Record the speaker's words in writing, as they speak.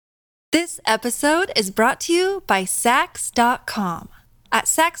This episode is brought to you by Sax.com. At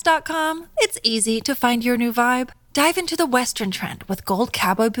Sax.com, it's easy to find your new vibe. Dive into the Western trend with gold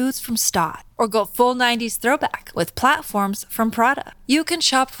cowboy boots from Stott, or go full 90s throwback with platforms from Prada. You can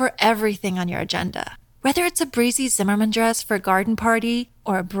shop for everything on your agenda, whether it's a breezy Zimmermann dress for a garden party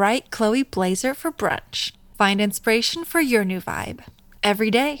or a bright Chloe blazer for brunch. Find inspiration for your new vibe every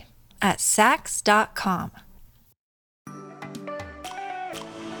day at Sax.com.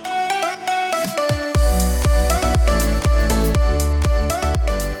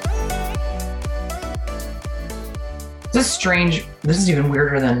 This is strange. This is even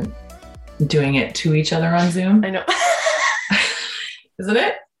weirder than doing it to each other on Zoom. I know. Isn't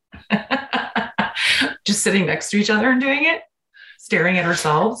it? Just sitting next to each other and doing it, staring at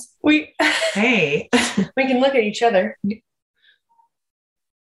ourselves. Hey, we can look at each other. You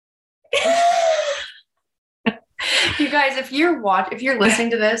guys, if you're listening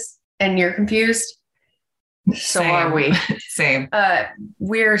to this and you're confused, so Same. are we. Same.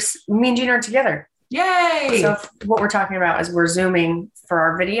 Me and Gina are together. Yay! So what we're talking about is we're Zooming for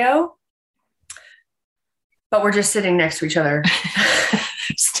our video, but we're just sitting next to each other.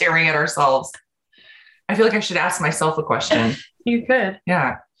 Staring at ourselves. I feel like I should ask myself a question. You could.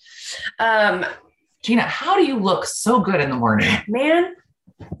 Yeah. Gina, how do you look so good in the morning? Man.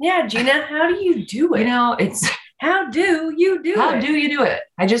 Yeah, Gina, how do you do it? How do you do it?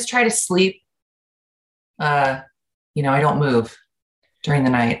 I just try to sleep. I don't move during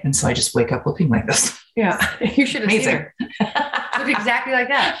the night. And so I just wake up looking like this. Yeah. You should have seen Amazing. her. Look exactly like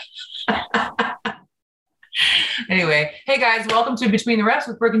that. Anyway, hey guys, welcome to Between the Reps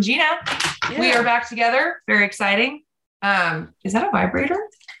with Brooke and Gina. Yeah. We are back together. Very exciting. Is that a vibrator?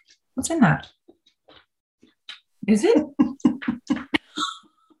 What's in that? Is it?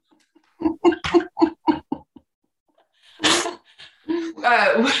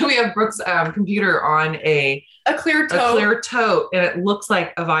 We have Brooke's computer on a clear tote, and it looks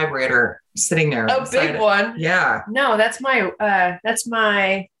like a vibrator sitting there. A big one. Yeah. No, that's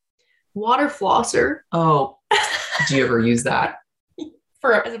my water flosser. Oh, do you ever use that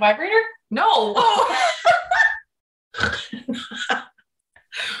as a vibrator? No. Oh.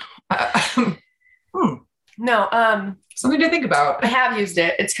 No. Something to think about. I have used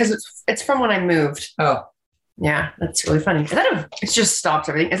it. It's because it's from when I moved. Oh. Yeah, that's really funny. It just stops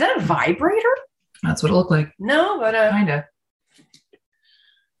everything. Is that a vibrator? That's what it looked like. No, but kinda.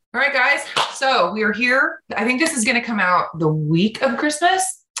 All right, guys. So we are here. I think this is going to come out the week of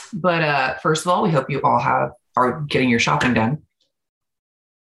Christmas. But first of all, we hope you all are getting your shopping done.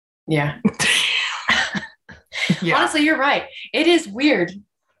 Yeah. Yeah. Honestly, you're right. It is weird.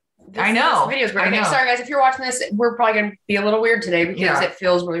 I know. This video is weird. I know. Okay, sorry guys, if you're watching this, we're probably going to be a little weird today because it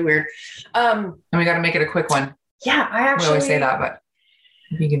feels really weird. And we got to make it a quick one. Yeah, We always say that, but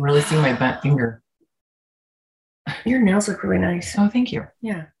you can really see my bent finger. Your nails look really nice. Oh, thank you.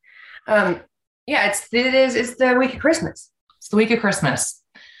 Yeah. It's the week of Christmas. It's the week of Christmas.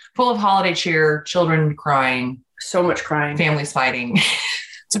 Full of holiday cheer, children crying. So much crying. Families fighting.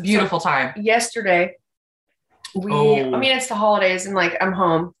 It's a beautiful time. Yesterday, it's the holidays and I'm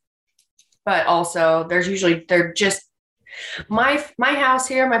home. But also they're just my house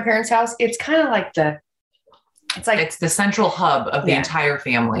here, my parents' house. It's kind of like it's the central hub of the entire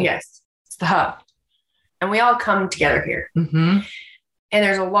family. Yes. It's the hub. And we all come together here. Mm-hmm. And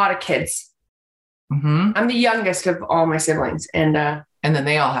there's a lot of kids. Mm-hmm. I'm the youngest of all my siblings. And then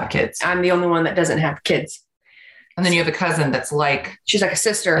they all have kids. I'm the only one that doesn't have kids. And then you have a cousin that's she's like a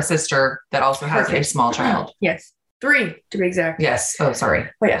sister. A sister that also has a small child. Yes. 3 to be exact. Yes. Oh, sorry.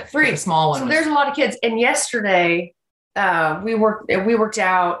 Oh yeah, 3. The small one. So there's a lot of kids. And yesterday, we worked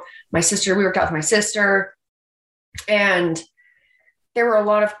out with my sister, and there were a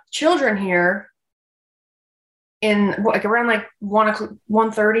lot of children here in around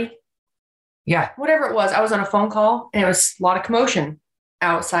 1:30. Yeah. Whatever it was. I was on a phone call and it was a lot of commotion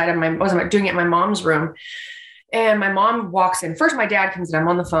outside of I wasn't doing it in my mom's room. And my mom walks in. First, my dad comes in. I'm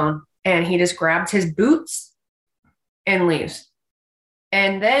on the phone and he just grabs his boots and leaves.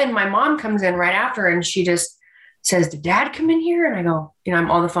 And then my mom comes in right after and she just says, "Did Dad come in here?" And I go,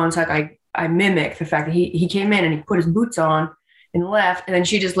 I'm on the phone. So I mimic the fact that he came in and he put his boots on and left. And then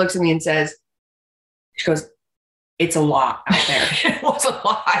she just looks at me and she goes, "It's a lot out there." It was a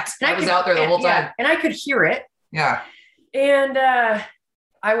lot. I was out there the whole time. Yeah, and I could hear it. Yeah. And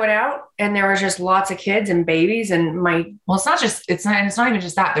I went out and there was just lots of kids and babies and it's not even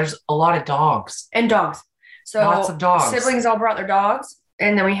just that. There's a lot of dogs. And dogs. So lots of dogs. Siblings all brought their dogs.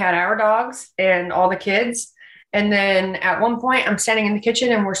 And then we had our dogs and all the kids. And then at one point I'm standing in the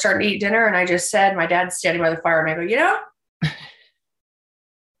kitchen and we're starting to eat dinner. And I just said, my dad's standing by the fire and I go,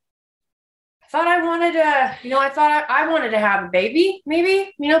 thought I wanted to, I thought I wanted to have a baby,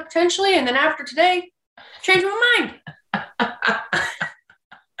 maybe, potentially. And then after today, changed my mind.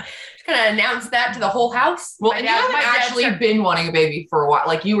 Just kind of announced that to the whole house. Well, and you haven't actually been wanting a baby for a while.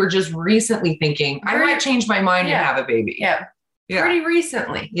 Like you were just recently thinking, I might change my mind and have a baby. Yeah. Pretty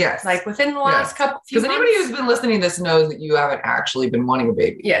recently. Yes. Like within the last few months. Because anybody who's been listening to this knows that you haven't actually been wanting a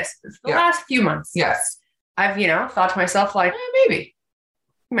baby. Yes. The last few months. Yes. I've, thought to myself like, maybe.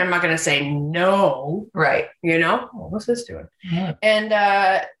 I mean, I'm not going to say no. Right. What's this doing? Mm-hmm. And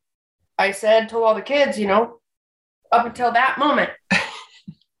I said to all the kids, up until that moment,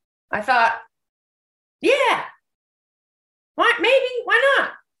 I thought, yeah, why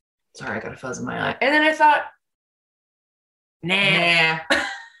not? Sorry, I got a fuzz in my eye. And then I thought, nah.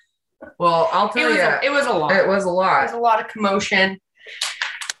 Well, I'll tell you. It was a lot. It was a lot. It was a lot of commotion.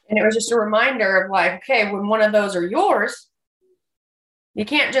 And it was just a reminder of like, okay, when one of those are yours, you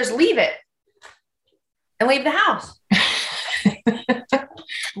can't just leave it and leave the house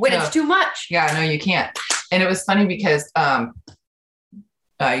when it's too much. Yeah, no, you can't. And it was funny because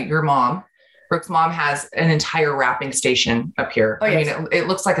your mom, Brooke's mom, has an entire wrapping station up here. Oh, yes. I mean, it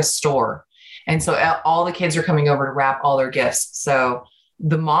looks like a store. And so all the kids are coming over to wrap all their gifts. So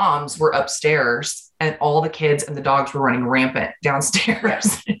the moms were upstairs and all the kids and the dogs were running rampant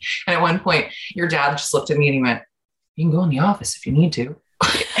downstairs. And at one point, your dad just looked at me and he went, you can go in the office if you need to.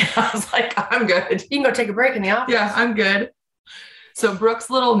 I was like, I'm good. You can go take a break in the office. Yeah, I'm good. So Brooke's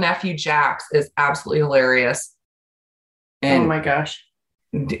little nephew, Jax, is absolutely hilarious. And oh my gosh.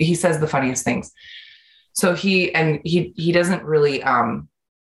 He says the funniest things. So he doesn't really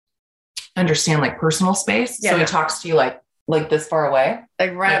understand like personal space. Yeah, so he talks to you like this far away.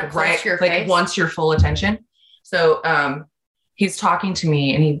 Like right to your face. Like wants your full attention. So he's talking to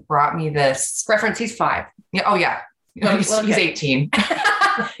me and he brought me this reference. He's 5. Yeah. Oh yeah. He's 18.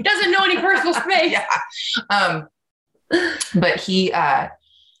 Doesn't know any personal space. Yeah. But he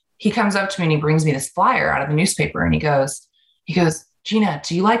comes up to me and he brings me this flyer out of the newspaper and he goes, Gina,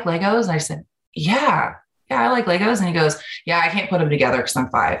 do you like Legos? And I said, yeah, I like Legos. And he goes, yeah, I can't put them together because I'm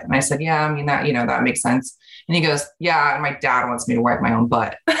 5. And I said, yeah, I mean that, that makes sense. And he goes, yeah, and my dad wants me to wipe my own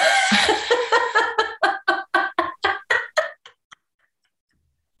butt.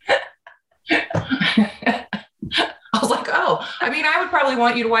 I was like, oh, I mean, I would probably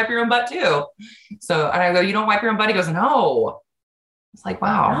want you to wipe your own butt too. So, and I go, you don't wipe your own butt? He goes, no. It's like,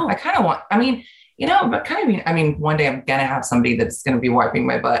 wow, I kind of want, but one day I'm going to have somebody that's going to be wiping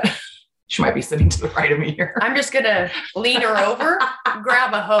my butt. She might be sitting to the right of me here. I'm just going to lean her over,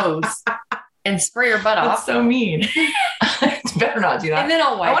 grab a hose and spray her butt off. That's so mean. It's better not do that. And then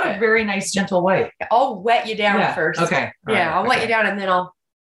I'll wipe I want a very nice, gentle wipe. I'll wet you down first. Okay. I'll wet you down and then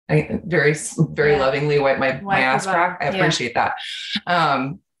I very, very lovingly wipe my ass crack. I appreciate that.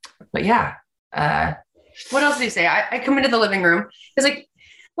 But yeah. What else did he say? I come into the living room. It's like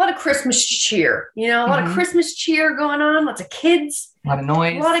a lot of Christmas cheer, a lot of Christmas cheer going on. Lots of kids. A lot of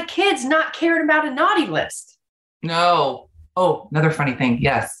noise. A lot of kids not caring about a naughty list. No. Oh, another funny thing.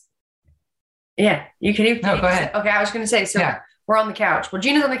 Yes. Yeah. You can even. No, go ahead. Okay. I was going to say, we're on the couch. Well,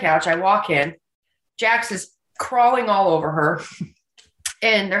 Gina's on the couch. I walk in. Jax is crawling all over her.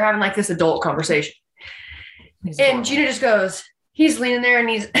 And they're having like this adult conversation. And Gina just goes, he's leaning there and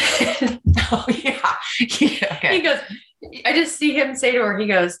he's, oh yeah. Okay. He goes, I just see him say to her, he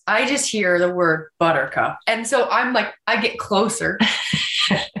goes, I just hear the word buttercup. And so I'm like, I get closer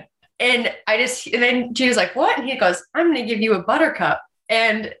and then Gina's like, what? And he goes, I'm going to give you a buttercup.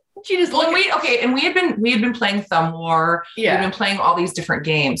 And Gina's and we had been playing Thumb War. Yeah. We've been playing all these different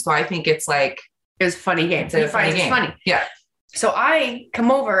games. So I think it's like, it was a funny game. It's funny. Yeah. So I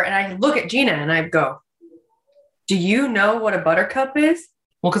come over and I look at Gina and I go, do you know what a buttercup is?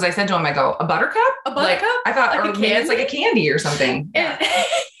 Well, because I said to him, I go, a buttercup? A buttercup? Like, I thought like maybe it's like a candy or something. And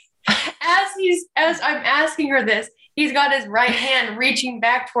as I'm asking her this, he's got his right hand reaching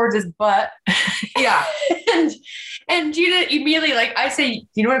back towards his butt. Yeah. and Gina immediately, like, I say, do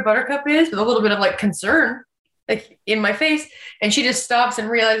you know what a buttercup is? With a little bit of like concern, like in my face. And she just stops and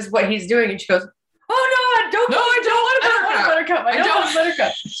realizes what he's doing. And she goes, oh no, I don't want a buttercup. I don't want a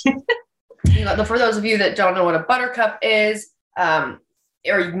buttercup. For those of you that don't know what a buttercup is,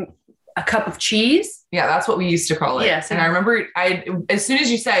 or a cup of cheese. Yeah, that's what we used to call it. Yes. And I remember as soon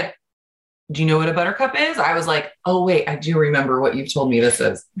as you said, do you know what a buttercup is? I was like, oh wait, I do remember what you've told me this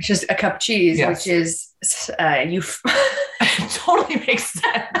is. Which is a cup of cheese, which is It totally makes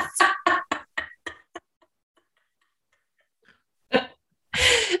sense.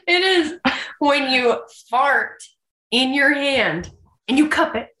 It is when you fart in your hand and you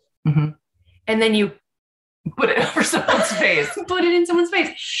cup it, mm-hmm. and then you Put it over someone's face. Put it in someone's face.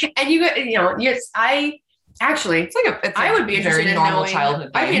 And I would be interested in knowing.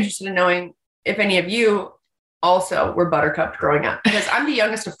 I'd be interested in knowing if any of you also were buttercupped growing up, because I'm the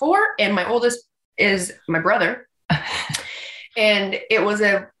youngest of 4 and my oldest is my brother. And it was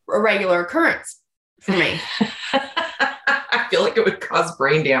a regular occurrence for me. I feel like it would cause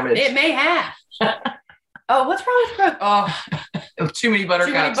brain damage. It may have. Oh, what's wrong with Brooke? Oh, too many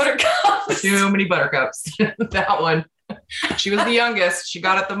buttercups. Too many buttercups. That one. She was the youngest. She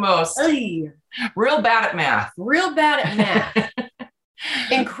got it the most. Ay. Real bad at math.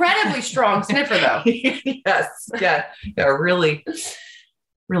 Incredibly strong sniffer, though. Yes. Yeah. Really,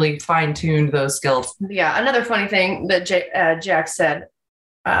 really fine-tuned those skills. Yeah. Another funny thing that Jack said.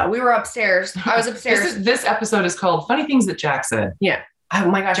 We were upstairs. I was upstairs. This episode is called Funny Things That Jack Said. Yeah. Oh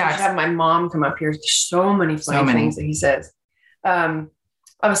my gosh, I should have my mom come up here. There's so many funny things that he says. I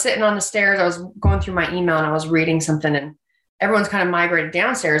was sitting on the stairs. I was going through my email and I was reading something, and everyone's kind of migrated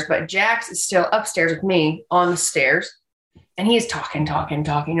downstairs, but Jax is still upstairs with me on the stairs, and he is talking, and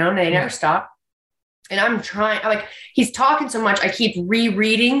they never stop. And I'm trying, he's talking so much, I keep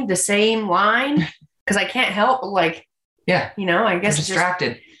rereading the same line because I can't help but I guess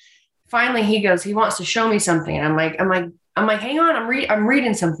distracted. Finally, he goes, he wants to show me something. And I'm like, hang on, I'm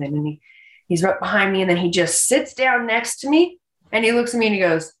reading something. And he's right behind me. And then he just sits down next to me and he looks at me and he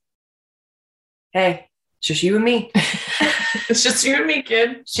goes, hey, it's just you and me. It's just you and me,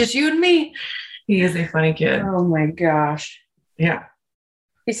 kid. It's just you and me. He is a funny kid. Oh my gosh. Yeah.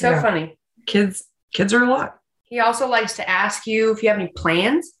 He's so funny. Kids are a lot. He also likes to ask you if you have any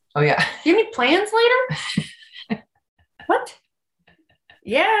plans. Oh yeah. Do you have any plans later? What?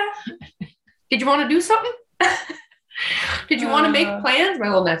 Yeah. Did you want to do something? Did you want to make plans? My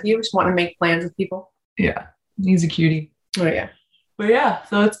little nephew just want to make plans with people. Yeah. He's a cutie. Oh yeah. But yeah,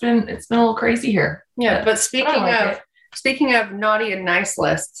 so it's been a little crazy here. Yeah, but speaking of naughty and nice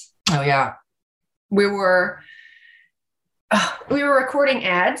lists. Oh yeah. We were recording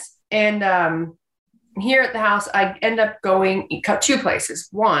ads, and here at the house I end up going 2 places.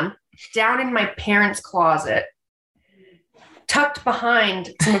 One, down in my parents' closet, tucked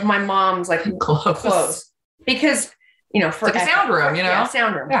behind some of my mom's clothes. Because, for it's like a sound room, Yeah,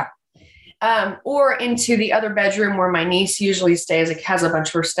 sound room. Yeah. Or into the other bedroom where my niece usually stays, has a bunch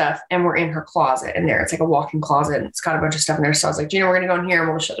of her stuff, and we're in her closet in there. It's like a walk-in closet, and it's got a bunch of stuff in there. So I was like, Gina, we're going to go in here and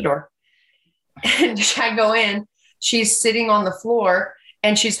we'll shut the door. And I go in, she's sitting on the floor,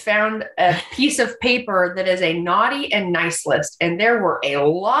 and she's found a piece of paper that is a naughty and nice list. And there were a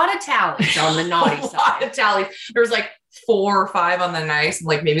lot of tallies on the naughty side. A lot of tallies. There was 4 or 5 on the nice,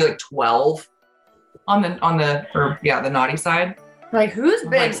 maybe 12 on the naughty side. Who's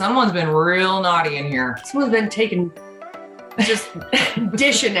been? Someone's been real naughty in here. Someone's been just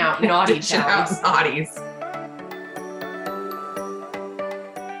dishing out naughty naughties.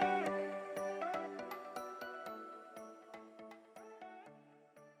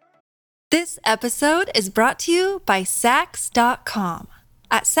 This episode is brought to you by Sax.com.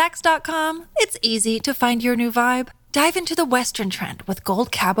 At Sax.com, it's easy to find your new vibe. Dive into the Western trend with gold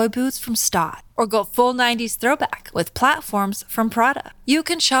cowboy boots from Stott, or go full 90s throwback with platforms from Prada. You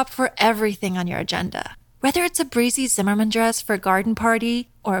can shop for everything on your agenda, whether it's a breezy Zimmermann dress for a garden party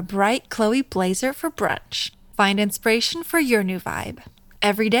or a bright Chloe blazer for brunch. Find inspiration for your new vibe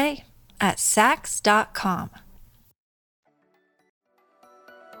every day at Sax.com.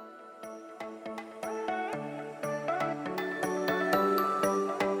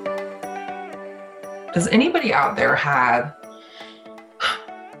 Does anybody out there have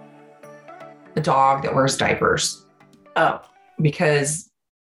a dog that wears diapers? Oh. Because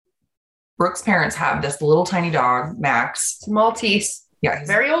Brooke's parents have this little tiny dog, Max. It's Maltese. Yeah, he's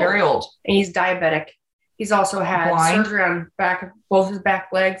very old. Very old. And he's diabetic. He's also had surgery on both his back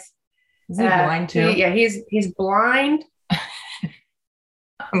legs. Is he blind too? He's blind.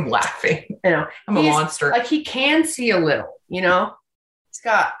 I'm laughing. I'm a monster. He can see a little, He's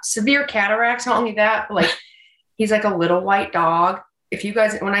got severe cataracts, not only that, but he's like a little white dog. If you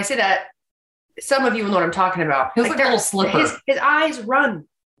guys, when I say that, some of you will know what I'm talking about. He's like a little slipper. His eyes run,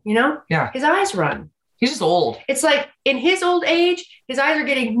 Yeah. His eyes run. He's just old. It's in his old age, his eyes are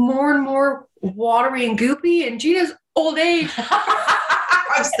getting more and more watery and goopy, and Gina's old age.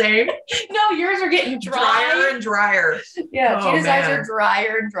 I'm saying. No, yours are getting drier and drier. Yeah, Gina's eyes are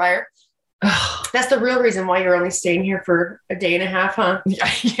drier and drier. That's the real reason why you're only staying here for a day and a half, huh?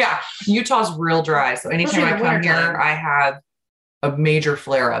 Yeah. Utah's real dry. So anytime I come here, I have a major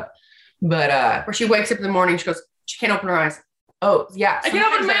flare up. But where she wakes up in the morning, she goes, she can't open her eyes. Oh yeah. I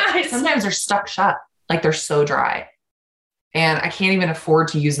can't open my eyes. Sometimes they're stuck shut. They're so dry. And I can't even afford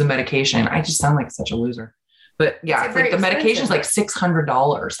to use the medication. I just sound like such a loser. But yeah, it's like the medication's like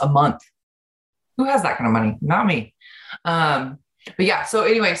 $600 a month. Who has that kind of money? Not me. But yeah. So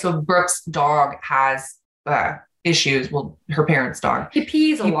anyway, so Brooke's dog has issues. Well, her parents' dog. He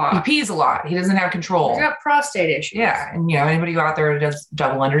pees a lot. He pees a lot. He doesn't have control. He's got prostate issues. Yeah. And anybody out there who does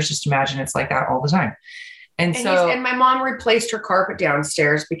double unders, just imagine it's like that all the time. And my mom replaced her carpet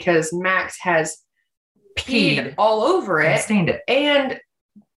downstairs because Max has peed all over it. And stained it. And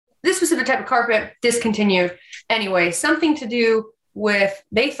this specific type of carpet discontinued. Anyway, something to do with,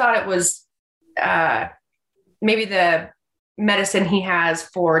 they thought it was maybe the medicine he has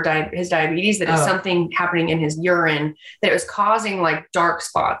for his diabetes, that it's something happening in his urine, that it was causing like dark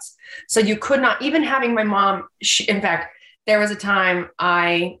spots. So you could not, even having my mom, in fact, there was a time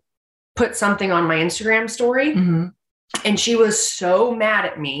I put something on my Instagram story and she was so mad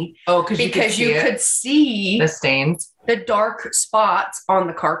at me. Oh, because you could see the stains, the dark spots on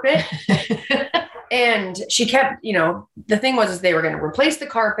the carpet. And she kept, the thing was they were going to replace the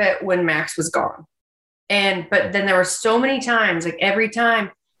carpet when Max was gone. But then there were so many times, like every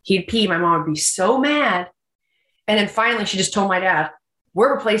time he'd pee, my mom would be so mad. And then finally she just told my dad,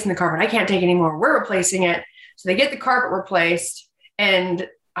 we're replacing the carpet. I can't take it anymore. We're replacing it. So they get the carpet replaced. And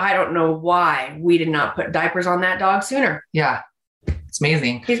I don't know why we did not put diapers on that dog sooner. Yeah. It's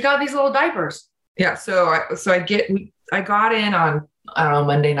amazing. He's got these little diapers. Yeah. So I got in on, I don't know,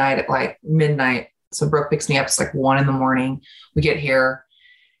 Monday night at like midnight. So Brooke picks me up. It's like 1 a.m. We get here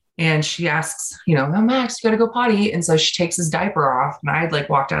and she asks, oh, Max, you got to go potty. And so she takes his diaper off and I had like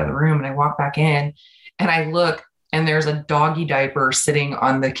walked out of the room and I walk back in and I look and there's a doggy diaper sitting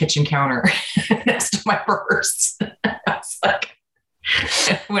on the kitchen counter next to my purse. I was like,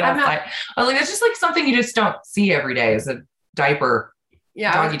 that's just like something you just don't see every day is a diaper.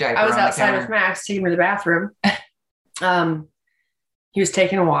 Yeah. Doggy diaper. I was outside with Max taking him to the bathroom. He was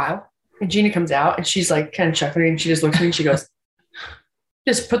taking a while. And Gina comes out and she's like kind of chuckling and she just looks at me and she goes,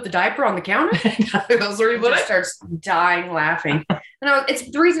 just put the diaper on the counter. Just starts dying laughing. And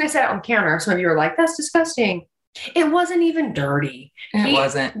it's the reason I sat on the counter. Some of you are like, that's disgusting. It wasn't even dirty. It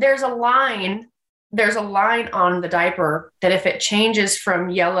wasn't. There's a line on the diaper that if it changes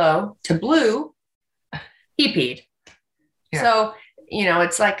from yellow to blue, he peed. Yeah. So,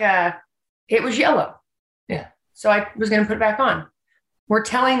 it's like it was yellow. Yeah. So I was going to put it back on. We're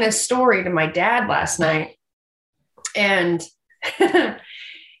telling this story to my dad last night and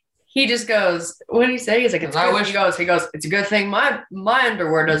he just goes, what did he say? He's like, he goes, it's a good thing my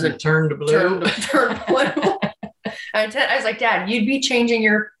underwear doesn't turn to blue. Turn blue. I was like, Dad, you'd be changing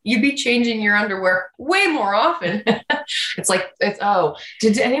your underwear way more often.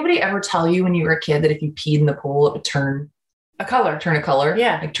 Did anybody ever tell you when you were a kid that if you peed in the pool, it would turn a color?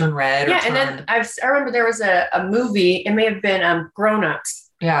 Yeah. Like turn red. Yeah. And then I remember there was a movie, it may have been Grown Ups.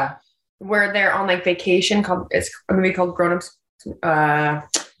 Yeah. Where they're on like vacation it's a movie called Grown Ups.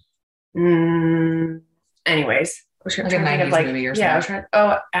 Anyways, I was trying like a 90s movie or something.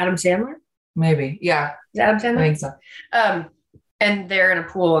 Adam Sandler? Maybe. Yeah. Is Adam Sandler? I think so. And they're in a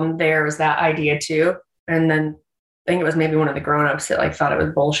pool and there was that idea too. And then I think it was maybe one of the grown-ups that like thought it was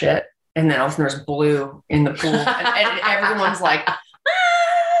bullshit. And then all of a sudden there's blue in the pool and everyone's like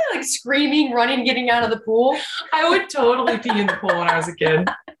screaming, running, getting out of the pool. I would totally pee in the pool when I was a kid.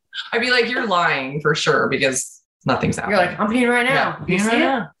 I'd be like, you're lying for sure because nothing's happening. You're like, I'm peeing right now. Yeah, peeing right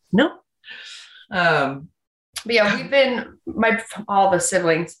now. No. But yeah, we've been all the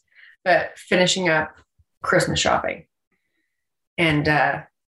siblings, but finishing up Christmas shopping. And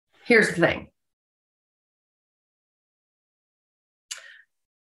here's the thing.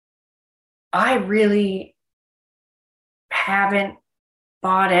 I really haven't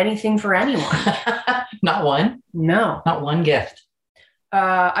bought anything for anyone. Not one? No. Not one gift.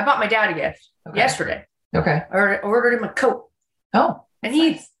 I bought my dad a gift yesterday. Okay. I ordered him a coat. Oh. And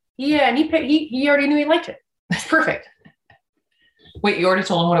he already knew he liked it. It's perfect. Wait, you already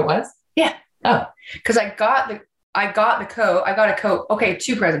told him what it was? Yeah. Oh. Because I got the coat. I got a coat. Okay,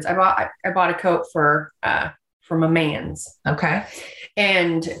 2 presents. I bought a coat for my man's. Okay.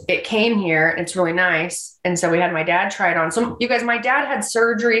 And it came here and it's really nice. And so we had my dad try it on. So you guys, my dad had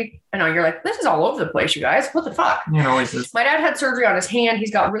surgery. I know you're like, this is all over the place, you guys. What the fuck? It always is. My dad had surgery on his hand.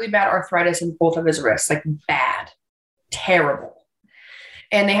 He's got really bad arthritis in both of his wrists, like bad, terrible.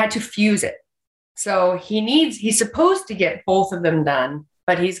 And they had to fuse it. So he's supposed to get both of them done,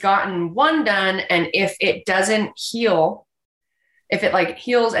 but he's gotten one done. And if it doesn't heal, if it like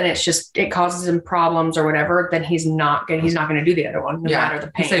heals and it causes him problems or whatever, then he's not going to do the other one, no matter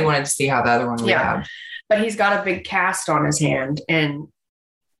the pain. He said he wanted to see how the other one would have. But he's got a big cast on his hand. And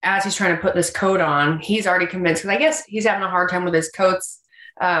as he's trying to put this coat on, he's already convinced, because I guess he's having a hard time with his coats.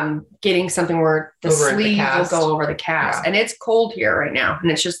 getting something where the Over the sleeve will cast. go over the cast. And it's cold here right now. And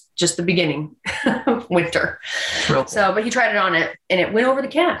it's just the beginning of winter. Real cool. So, but he tried it on it and it went over the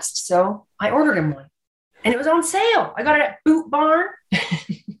cast. So I ordered him one and it was on sale. I got it at Boot Barn.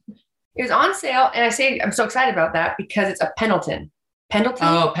 It was on sale. And I say, I'm so excited about that because it's a Pendleton.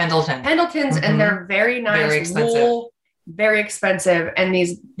 Oh, Pendleton. Pendletons. Mhm. And they're very nice. Very expensive. Wool, very expensive. And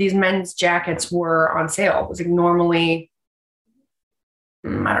these men's jackets were on sale. It was like normally, I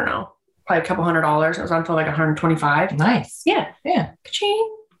don't know, probably a couple $100. It was on for like $125. Nice. Yeah. Yeah.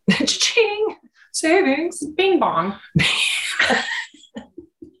 Ka-ching. Cha-ching. Savings. Bing bong.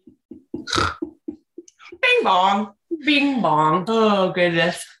 Bing bong. Bing bong. Oh,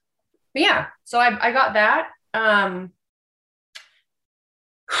 goodness. But yeah. So I got that.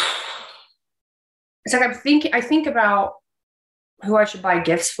 It's like I think about who I should buy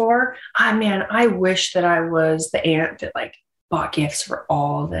gifts for. Ah, man, I wish that I was the aunt that like bought gifts for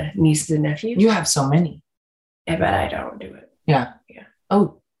all the nieces and nephews. You have so many. I bet I don't do it. Yeah. Yeah.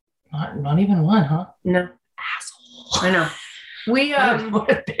 Oh, not even one, huh? No. Asshole. I know. We What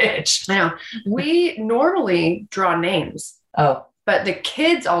a bitch. I know. We normally draw names, Oh, but the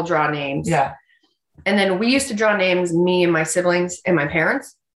kids all draw names. yeah. And then we used to draw names, me and my siblings and my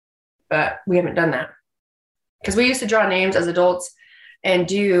parents, but we haven't done that. Because we used to draw names as adults and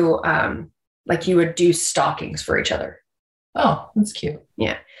do like you would do stockings for each other. Oh, that's cute.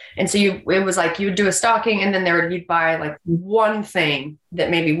 Yeah. And so it was like you would do a stocking and then you'd buy like one thing that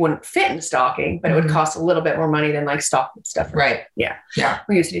maybe wouldn't fit in the stocking, but it would cost a little bit more money than like stocking stuff. Right. Yeah. Yeah.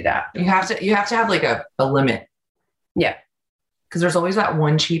 We used to do that. You have to have like a limit. Yeah. Because there's always that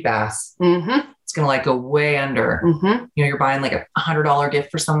one cheap ass. Mm-hmm. It's going to like go way under. Mm-hmm. You know, you're buying like $100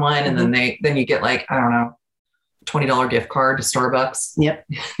 gift for someone and then you get like, I don't know, $20 gift card to Starbucks. Yep.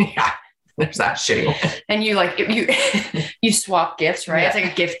 Yeah. There's that shitty one. And you like, you swap gifts, right? Yeah. It's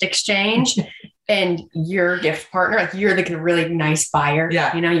like a gift exchange and your gift partner, like you're like a really nice buyer.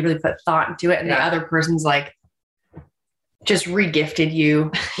 Yeah. You know, you really put thought into it. And the other person's like, just re-gifted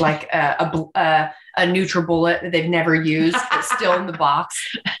you like a NutriBullet that they've never used. It's still in the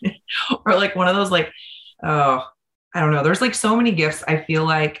box. Or like one of those like, oh, I don't know. There's like so many gifts I feel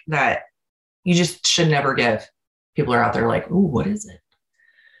like that you just should never give. People are out there like, ooh, what is it?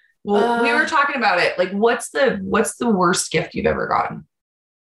 Well, we were talking about it. Like, what's the worst gift you've ever gotten?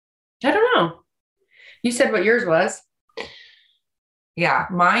 I don't know. You said what yours was. Yeah.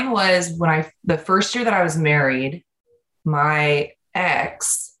 Mine was the first year that I was married, my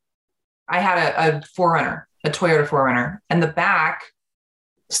ex, I had a 4Runner, a Toyota 4Runner, and the back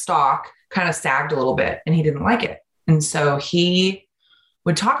stock kind of sagged a little bit and he didn't like it. And so he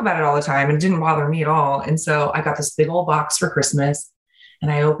would talk about it all the time and it didn't bother me at all. And so I got this big old box for Christmas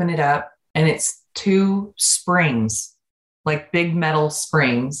and I open it up and it's 2 springs, like big metal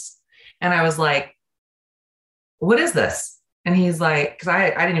springs. And I was like, what is this? And he's like, cause I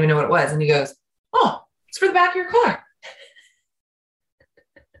didn't even know what it was. And he goes, oh, it's for the back of your car.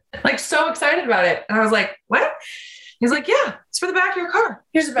 Like so excited about it. And I was like, what? He's like, yeah, it's for the back of your car.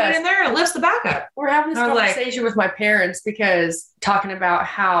 Here's the Put it best. in there and it lifts the back up. We're having this I was like- conversation with my parents because talking about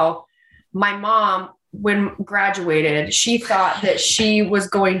how my mom, when graduated, she thought that she was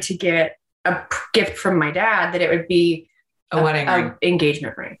going to get a gift from my dad, that it would be A wedding ring.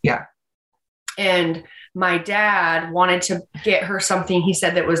 engagement ring. Yeah. And my dad wanted to get her something, he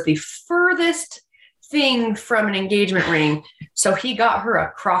said, that was the furthest thing from an engagement ring. So he got her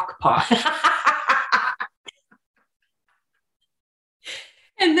a crock pot.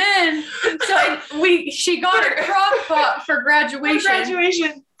 And then, she got a crock pot for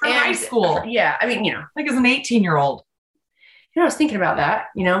graduation. From high school. Yeah. I mean, Like as an 18-year-old. I was thinking about that,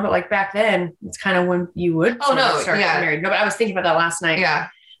 but like back then it's kind of when you would Oh, no, start yeah. getting married. No, but I was thinking about that last night. Yeah.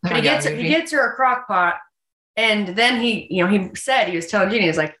 But he gets her a crock pot. And then he was telling Jeannie,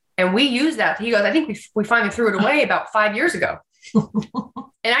 he's like, and we use that. He goes, I think we finally threw it away about 5 years ago.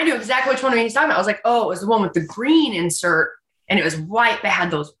 And I knew exactly which one he's talking about. I was like, oh, it was the one with the green insert and it was white that had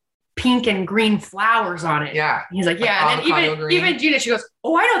those pink and green flowers on it. Yeah. He's like, Like yeah. And avocado then green. even Gina, she goes,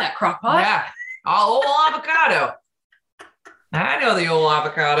 oh, I know that crock pot. Yeah. Old avocado. I know the old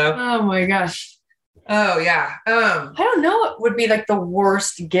avocado. Oh my gosh. Oh yeah. I don't know what would be like the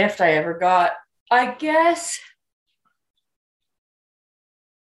worst gift I ever got. I guess.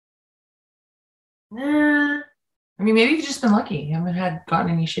 Nah. I mean, maybe you've just been lucky. You haven't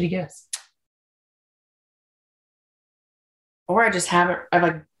gotten any shitty gifts. Or I just haven't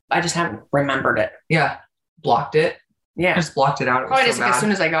remembered it. Yeah. Blocked it. Yeah. I just blocked it out. It was Probably so just like, as bad.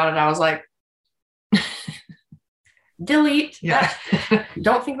 soon as I got it, I was like, delete. Yeah.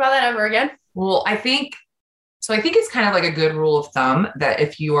 Don't think about that ever again. Well, I think So I think it's kind of like a good rule of thumb that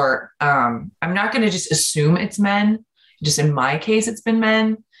if you are, I'm not going to just assume it's men, just in my case, it's been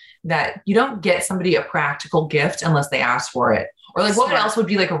men, that you don't get somebody a practical gift unless they ask for it. Or like, what else would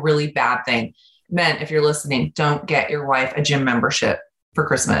be like a really bad thing? Men, if you're listening, don't get your wife a gym membership for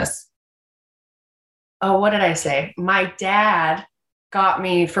Christmas. Oh, what did I say? My dad got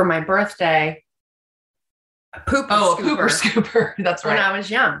me for my birthday a pooper scooper. That's right. When I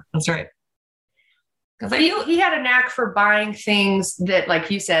was young. That's right. He had a knack for buying things that, like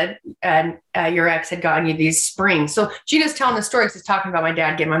you said, and your ex had gotten you these springs. So Gina's telling the story because she's talking about my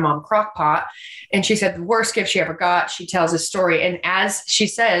dad getting my mom a crock pot. And she said the worst gift she ever got. She tells this story. And as she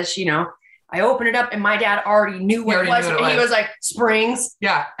says, you know, I opened it up and my dad already knew what it was. And he was like, springs.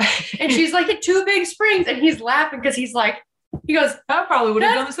 Yeah. And she's like, 2 big springs. And he's laughing because he goes, I probably would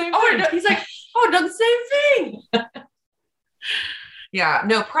have done the same thing. He's like, done the same thing. Yeah.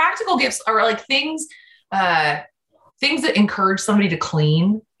 No, practical gifts are like things that encourage somebody to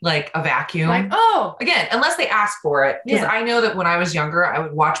clean, like a vacuum. Like, again, unless they ask for it. Because I know that when I was younger, I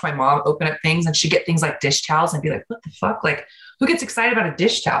would watch my mom open up things and she'd get things like dish towels and be like, what the fuck? Like, who gets excited about a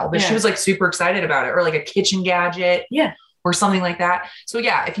dish towel? But she was like super excited about it, or like a kitchen gadget. Yeah. Or something like that. So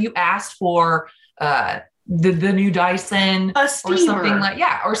yeah, if you asked for the new Dyson a steamer.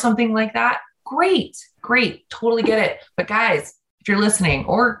 or something like that, great. Totally get it. But guys, if you're listening,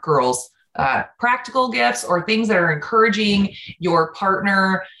 or girls, practical gifts or things that are encouraging your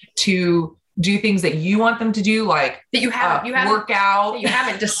partner to do things that you want them to do, like that you haven't work out, you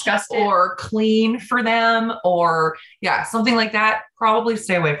haven't discussed it, or clean for them, or something like that. Probably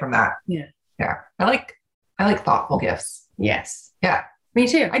stay away from that. Yeah. I like thoughtful gifts. Yes. Yeah. Me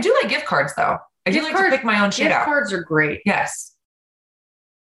too. I do like gift cards though. I do like to pick my own shit out. Gift cards are great. Yes.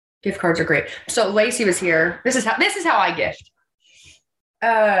 Gift cards are great. So Lacey was here. This is how I gift.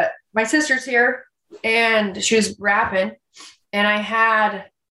 My sister's here and she was wrapping, and I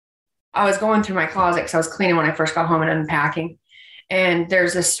was going through my closet because I was cleaning when I first got home and unpacking. And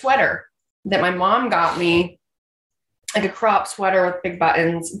there's a sweater that my mom got me, like a crop sweater with big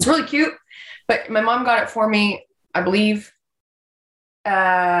buttons. It's really cute, but my mom got it for me, I believe,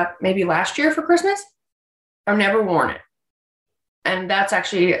 maybe last year for Christmas. I've never worn it. And that's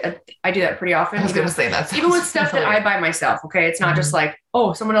actually, I do that pretty often. I was going to say that. Even with stuff that I buy myself. Okay. It's not just like,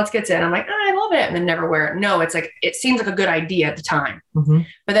 oh, someone else gets it. And I'm like, I love it. And then never wear it. No, it's like, it seems like a good idea at the time. Mm-hmm.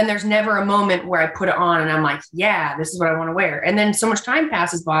 But then there's never a moment where I put it on and I'm like, yeah, this is what I want to wear. And then so much time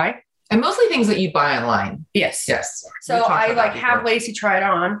passes by. And mostly things that you buy online. Yes. So I have Lacey try it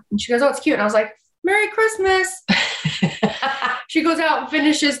on and she goes, oh, it's cute. And I was like, Merry Christmas. She goes out and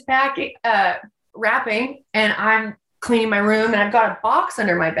finishes wrapping, and I'm cleaning my room, and I've got a box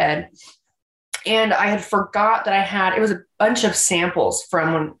under my bed, and I had forgot that it was a bunch of samples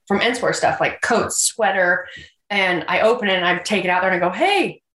from Enswear stuff, like coats, sweater. And I open it and I take it out there and I go,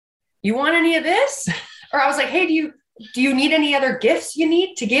 hey, you want any of this? Or I was like, hey, do you need any other gifts you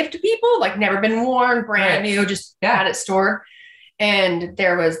need to give to people? Like never been worn, brand new, just had it stored. And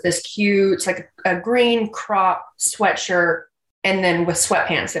there was this cute, it's like a green crop sweatshirt, and then with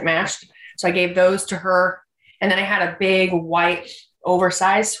sweatpants that matched. So I gave those to her. And then I had a big white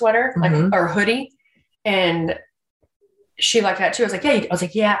oversized sweater, or hoodie. And she liked that too. I was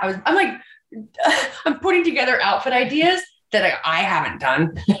like, yeah. I'm putting together outfit ideas that I haven't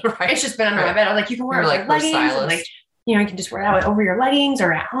done. Right. It's just been under my bed. I was like, you can wear it with leggings. And like, you know, you can just wear it out over your leggings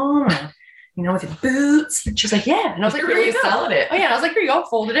or at home, or, you know, with your boots. And she's like, yeah. And I was like, you're really selling it. Oh yeah. And I was like, here you go.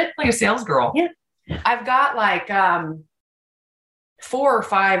 Folded it. Like a sales girl. Yeah. I've got like 4 or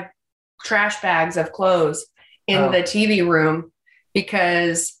 5 trash bags of clothes in the TV room,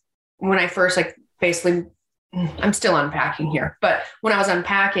 because when I first, like, basically, I'm still unpacking here, but when I was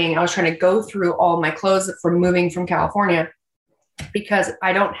unpacking, I was trying to go through all my clothes from moving from California, because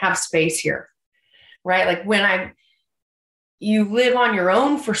I don't have space here, right? Like when you live on your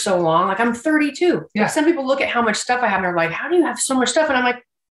own for so long, like I'm 32. Yeah. Like some people look at how much stuff I have and they're like, how do you have so much stuff? And I'm like,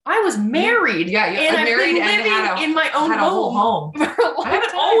 I was married. Yeah, and I've been living in my own home. I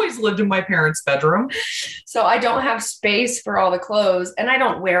haven't always lived in my parents' bedroom. So I don't have space for all the clothes, and I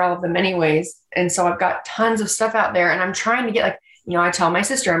don't wear all of them anyways. And so I've got tons of stuff out there, and I'm trying to get, like, you know, I tell my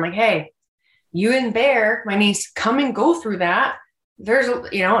sister, I'm like, hey, you and Bear, my niece, come and go through that. There's,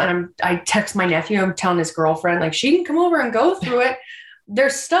 you know, and I text my nephew, I'm telling his girlfriend, like, she can come over and go through it.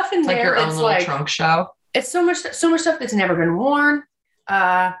 There's stuff in there. Like your own little trunk show. It's so much stuff that's never been worn.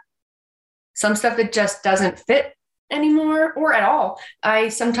 Some stuff that just doesn't fit anymore or at all. I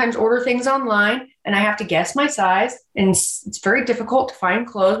sometimes order things online and I have to guess my size, and it's very difficult to find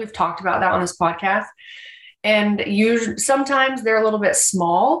clothes. We've talked about that on this podcast. And sometimes they're a little bit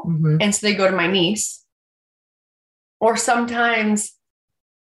small. Mm-hmm. And so they go to my niece, Or sometimes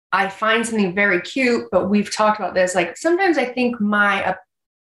I find something very cute, but we've talked about this. Like sometimes I think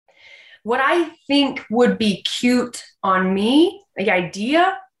what I think would be cute on me, the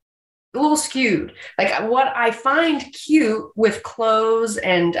idea, a little skewed. Like what I find cute with clothes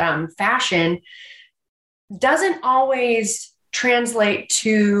and fashion doesn't always translate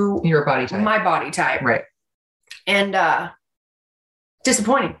to your body type, my body type. Right. And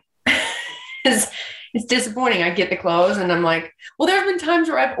disappointing. It's disappointing. I get the clothes and I'm like, well, there have been times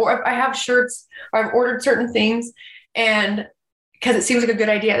where I have shirts or I've ordered certain things, and because it seems like a good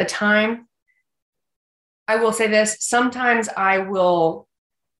idea at the time. I will say this, sometimes I will,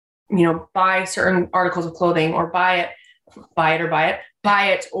 buy certain articles of clothing or buy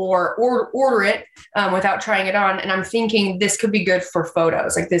it or order it without trying it on. And I'm thinking this could be good for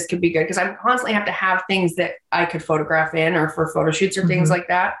photos. Like this could be good because I constantly have to have things that I could photograph in or for photo shoots or things like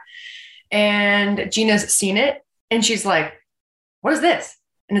that. And Gina's seen it and she's like, what is this?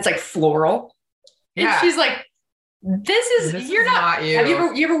 And it's like floral. Yeah. And she's like, this you're not you. Have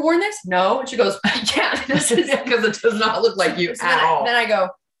you ever worn this? No. And she goes, yeah, this is because it does not look like you at all. Then I go,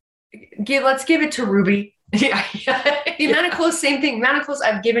 let's give it to Ruby. Yeah. The amount of clothes, same thing. The amount of clothes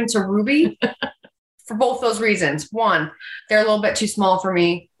I've given to Ruby for both those reasons. One, they're a little bit too small for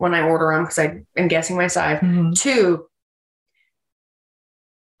me when I order them because I am guessing my size. Mm-hmm. Two,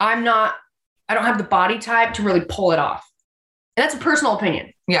 I don't have the body type to really pull it off. And that's a personal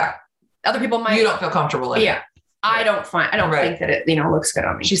opinion. Yeah. Other people might. You don't feel comfortable in it. Yeah. I don't think that it, looks good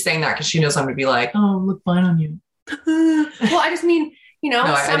on me. She's saying that because she knows I'm going to be like, oh, look fine on you. Well, I just mean,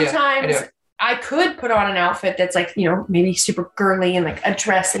 sometimes I could put on an outfit that's like, maybe super girly and like a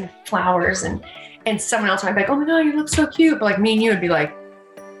dress and flowers and someone else might be like, oh my God, you look so cute. But like me and you would be like,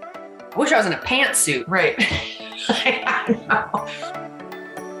 I wish I was in a pantsuit. Right. I know.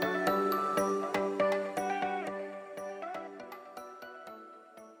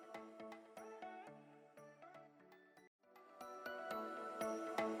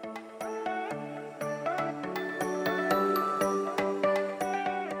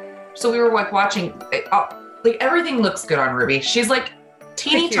 So we were like watching, like everything looks good on Ruby. She's like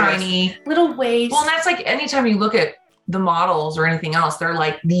teeny tiny. Little waist. Well, and that's like anytime you look at the models or anything else, they're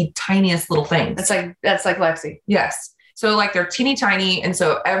like the tiniest little things. That's like Lexi. Yes. So like they're teeny tiny. And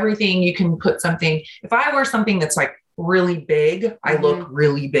so everything you can put something, if I wear something that's like really big, I look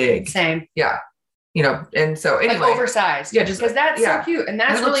really big. Same. Yeah. And so anyway. Like oversized. Yeah. Just because that's so cute. And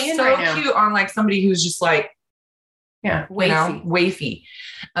that's really in right now. So cute on like somebody who's just like, yeah, wafy.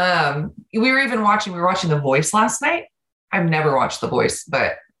 We were watching The Voice last night. I've never watched The Voice,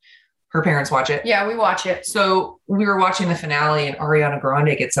 but her parents watch it. Yeah, we watch it. So we were watching the finale and Ariana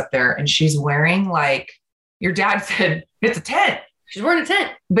Grande gets up there and she's wearing like, your dad said, it's a tent. She's wearing a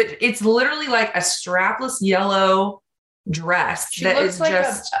tent. But it's literally like a strapless yellow dress she that looks is like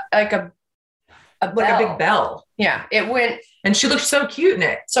just a big bell. Yeah, it went. And she looked so cute in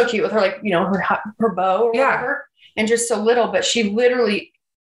it. So cute with her, like, her bow or whatever. And just so little, but she literally,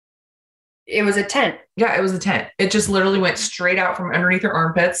 it was a tent. Yeah, it was a tent. It just literally went straight out from underneath her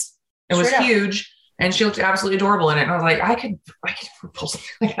armpits. It was huge and she looked absolutely adorable in it. And I was like, I could pull something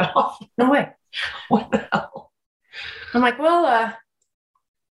like that off. No way. What the hell? I'm like, well,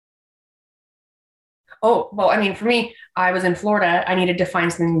 for me, I was in Florida. I needed to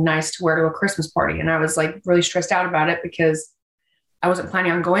find something nice to wear to a Christmas party. And I was like really stressed out about it because I wasn't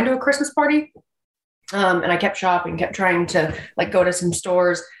planning on going to a Christmas party. And I kept shopping, kept trying to like go to some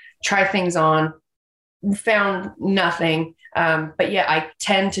stores, try things on, found nothing. But yeah, I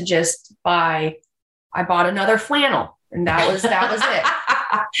tend to just I bought another flannel and that was it.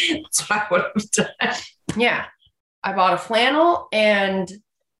 That's what I would have done. Yeah. I bought a flannel and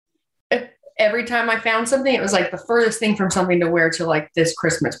every time I found something, it was like the furthest thing from something to wear to like this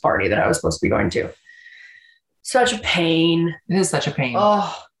Christmas party that I was supposed to be going to. Such a pain. It is such a pain.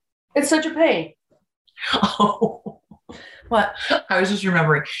 Oh, it's such a pain. Oh, what? I was just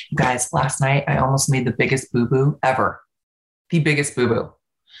remembering, guys, last night I almost made the biggest boo-boo ever. The biggest boo-boo.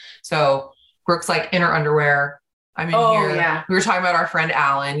 So Brooke's like in her underwear. I'm in here. Yeah. We were talking about our friend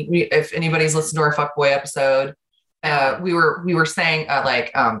Alan. If anybody's listened to our fuckboy episode, we were saying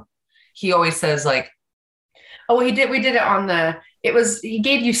he always says like, oh, we did it on he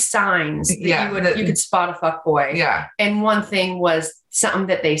gave you signs that you could spot a fuckboy. Yeah. And one thing was something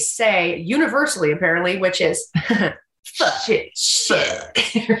that they say universally, apparently, which is shit.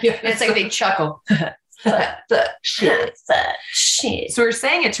 It's like they chuckle. Shit. So we were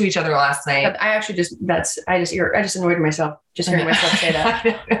saying it to each other last night. I just annoyed myself just hearing myself say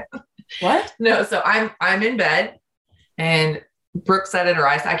that. What? No. So I'm in bed and Brooke said it, or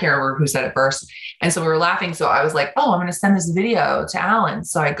I can't remember who said it first. And so we were laughing. So I was like, oh, I'm going to send this video to Alan.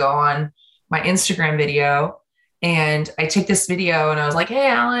 So I go on my Instagram video and I take this video and I was like, hey,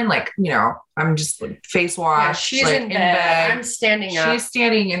 Alan, like, you know, I'm just like, face wash. Yeah, she's like, in bed. I'm standing up. She's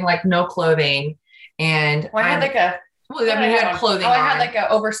standing in like no clothing. And I had like a, well, I mean, you had clothing on. I had like an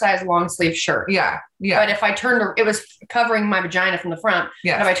oversized long sleeve shirt. Yeah. Yeah. But if I turned, it was covering my vagina from the front.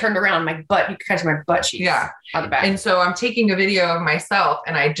 Yeah. If I turned around, my butt, you could catch my butt cheeks. Yeah. On the back. And so I'm taking a video of myself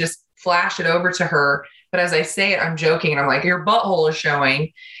and I just flash it over to her. But as I say it, I'm joking and I'm like, your butthole is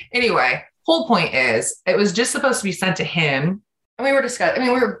showing. Anyway, whole point is it was just supposed to be sent to him. And we were discussing, we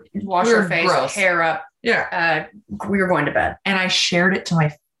were washing our face, gross. Hair up. Yeah. We were going to bed. And I shared it to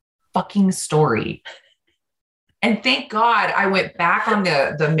my fucking story. And thank God I went back on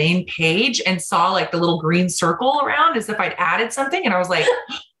the main page and saw like the little green circle around as if I'd added something. And I was like,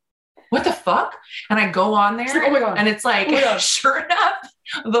 what the fuck? And I go on there like, oh my God. And it's like, sure enough,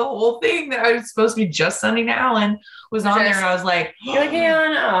 the whole thing that I was supposed to be just sending to Alan was on there. And I was like, you're like,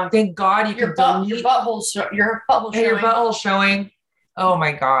 yeah, thank God you your butthole showing. Oh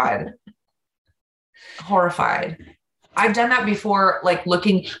my God. Horrified. I've done that before, like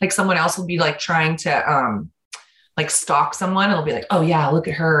looking like someone else will be like trying to, like stalk someone. It'll be like, oh yeah, look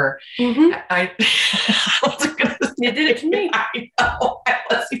at her. Mm-hmm. I wasn't gonna say, you did it to me. I know. I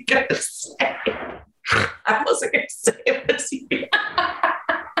wasn't gonna say it to you.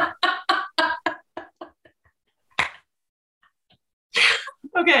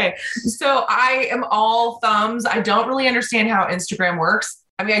 Okay. So I am all thumbs. I don't really understand how Instagram works.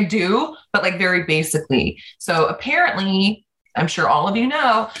 I mean, I do, but like very basically. So apparently, I'm sure all of you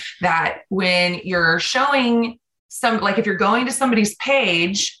know that when you're showing like if you're going to somebody's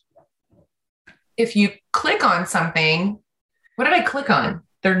page, if you click on something, what did I click on?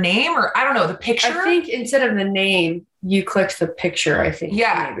 Their name or I don't know, the picture? I think instead of the name, you clicked the picture, I think.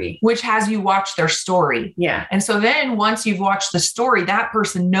 Yeah. Maybe. Which has you watch their story. Yeah. And so then once you've watched the story, that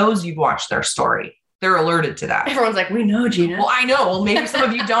person knows you've watched their story. They're alerted to that. Everyone's like, we know, Gina. Well, I know. Well, maybe some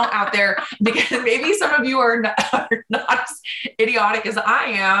of you don't out there because maybe some of you are not as idiotic as I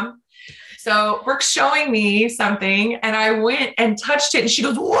am. So Brooke's showing me something and I went and touched it and she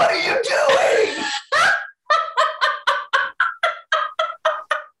goes, what are you doing?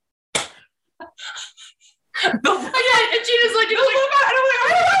 And Gina's like,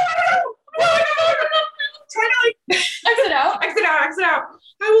 trying to like exit out.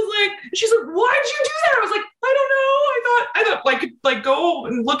 I was like, she's like, why did you do that? I was like, I don't know. I thought like like go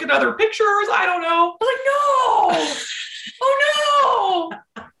and look at other pictures. I don't know. I was like, no. Oh no.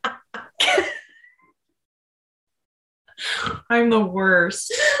 I'm the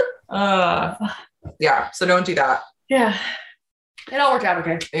worst. Yeah. So don't do that. Yeah. It all worked out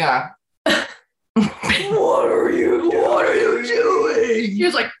okay. Yeah. What are you doing? He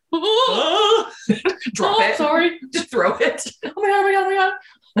was like, drop it. Sorry. Just throw it. Oh my God.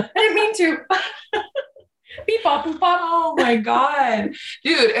 I didn't mean to. Beep bop, boop bop. Oh my God.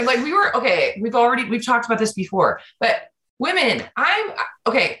 Dude. And like we've talked about this before, but women, I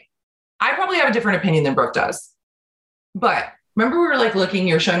probably have a different opinion than Brooke does. But remember we were like looking,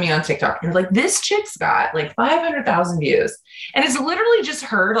 you were showing me on TikTok. You're like, this chick's got like 500,000 views. And it's literally just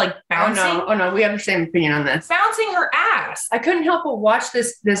her like bouncing. Oh no. We have the same opinion on this. Bouncing her ass. I couldn't help but watch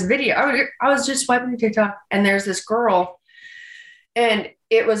this video. I was just swiping TikTok and there's this girl and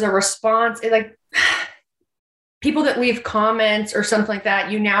it was a response. It like people that leave comments or something like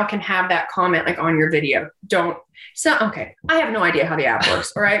that, you now can have that comment like on your video. Okay. I have no idea how the app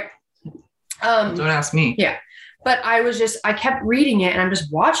works. All right. Don't ask me. Yeah. But I kept reading it and I'm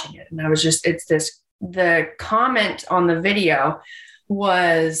just watching it. And the comment on the video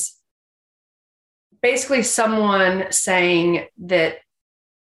was basically someone saying that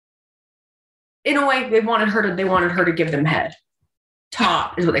in a way they wanted her to give them head.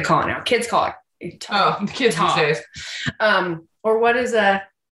 Top is what they call it now. Kids call it top. Oh, kids these days. Or what is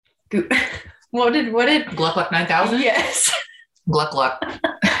what did Gluck Gluck 9000? Yes. Gluck Gluck.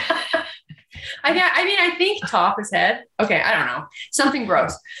 I think top is head. Okay, I don't know. Something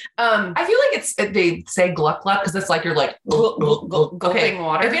gross. I feel like they say gluck gluck because it's like you're like gulping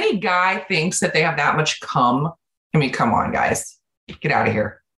water. If any guy thinks that they have that much cum, I mean, come on, guys, get out of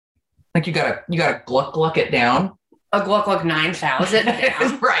here. Like you gotta gluck gluck it down. A gluck gluck 9000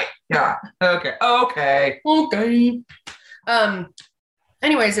 down. Right. Yeah. Okay.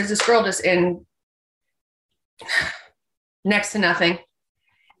 Anyways, there's this girl just in next to nothing.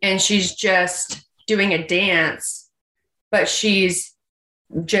 And she's just doing a dance, but she's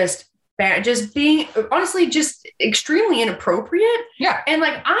just being honestly just extremely inappropriate. Yeah. And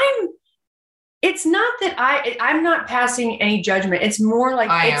like it's not that I'm not passing any judgment. It's more like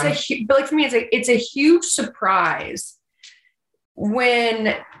but like for me, it's a huge surprise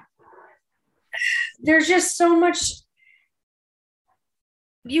when there's just so much.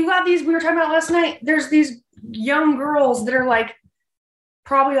 You got these, we were talking about last night, there's these young girls that are like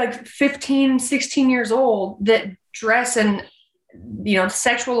probably like 15, 16 years old that dress and,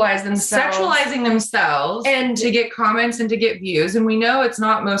 sexualizing themselves and to get comments and to get views. And we know it's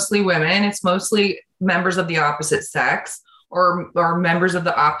not mostly women. It's mostly members of the opposite sex or members of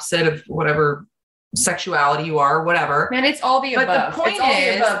the opposite of whatever sexuality you are, whatever. Man, it's all the above. The point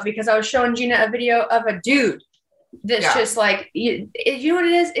is, because I was showing Gina a video of a dude that's just like, you know what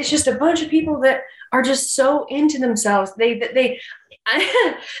it is? It's just a bunch of people that are just so into themselves. They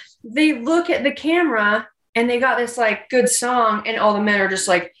look at the camera and they got this like good song, and all the men are just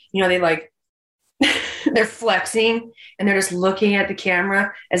like, they like, they're flexing and they're just looking at the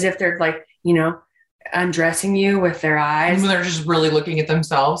camera as if they're like, undressing you with their eyes. And they're just really looking at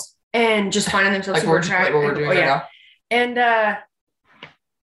themselves and just finding themselves like what we're doing right now.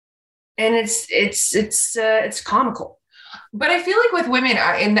 And it's comical. But I feel like with women,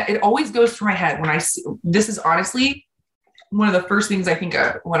 and it always goes through my head when I see, this is honestly one of the first things I think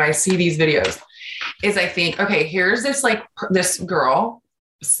of when I see these videos, is I think, okay, here's this girl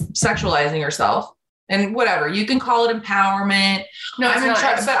sexualizing herself, and whatever, you can call it empowerment. No, but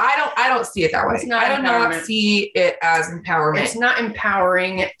I don't see it that way. I do not see it as empowerment. It's not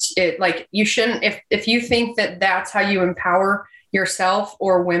empowering. It like, you shouldn't, if you think that that's how you empower yourself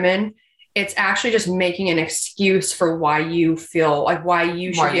or women, it's actually just making an excuse for why you feel like why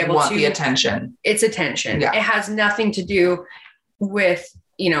you should be able to the attention. It's attention. Yeah. It has nothing to do with,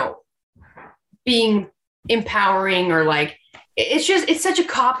 being empowering or like, it's such a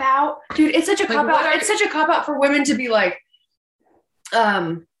cop out, dude. It's such a cop out. It's such a cop out for women to be like,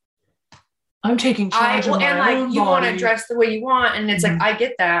 I'm taking charge of my own body. You want to dress the way you want. And it's like, I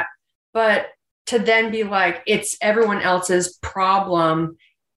get that. But to then be like, it's everyone else's problem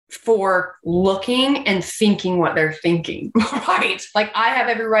for looking and thinking what they're thinking. Right. Like, I have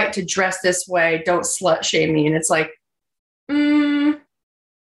every right to dress this way. Don't slut shame me. And it's like,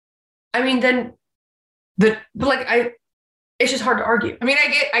 I mean, then it's just hard to argue. I mean,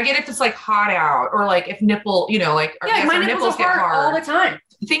 I get if it's like hot out, or like if nipple, my nipples get hard all the time.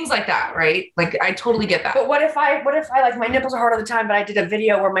 Things like that, right? Like, I totally get that. But what if I like, my nipples are hard all the time, but I did a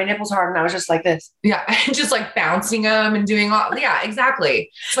video where my nipples are hard and I was just like this. Yeah. Just like bouncing them and doing all, yeah,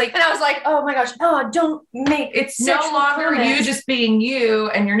 exactly. It's like, and I was like, oh my gosh, no, don't make it's no longer you just being you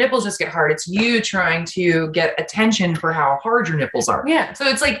and your nipples just get hard. It's you trying to get attention for how hard your nipples are. Yeah. So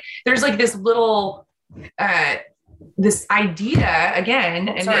it's like, there's like this little, this idea again,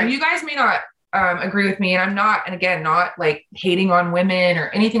 and you guys may not agree with me, and I'm not, and again, not like hating on women or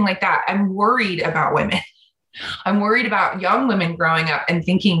anything like that. I'm worried about women. I'm worried about young women growing up and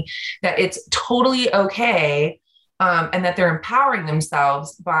thinking that it's totally okay, and that they're empowering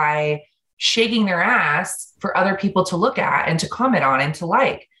themselves by shaking their ass for other people to look at and to comment on and to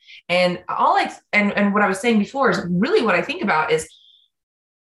like. And and what I was saying before is really what I think about is,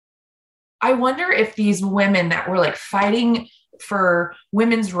 I wonder if these women that were like fighting for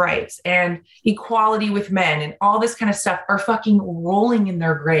women's rights and equality with men and all this kind of stuff are fucking rolling in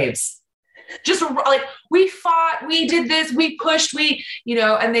their graves. Just like, we fought, we did this, we pushed,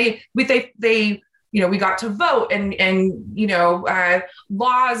 and they we got to vote and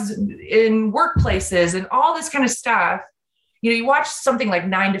laws in workplaces and all this kind of stuff. You watch something like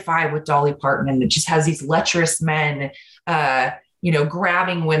 9 to 5 with Dolly Parton, and it just has these lecherous men,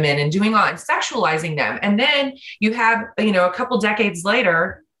 grabbing women and doing all and sexualizing them. And then you have, a couple decades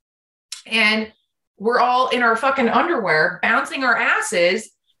later, and we're all in our fucking underwear bouncing our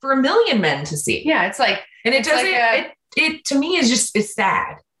asses for 1 million men to see. Yeah. It's like, and it doesn't, like it to me is just, it's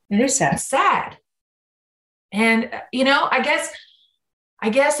sad. It is sad. It's sad. And, I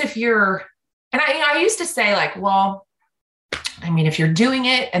guess if you're, and I used to say like, well, I mean, if you're doing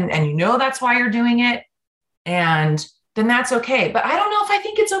it and that's why you're doing it, and then that's okay. But I don't know if I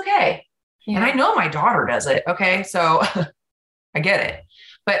think it's okay. Yeah. And I know my daughter does it. Okay. So I get it.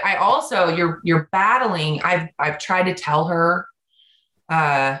 But I also, you're battling. I've tried to tell her,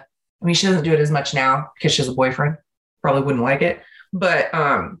 I mean, she doesn't do it as much now because she has a boyfriend, probably wouldn't like it. But,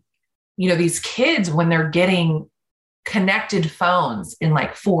 these kids, when they're getting connected phones in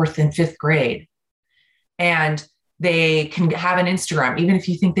like 4th and 5th grade, and they can have an Instagram, even if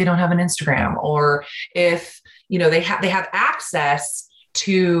you think they don't have an Instagram, or if, they have access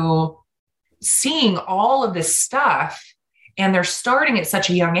to seeing all of this stuff, and they're starting at such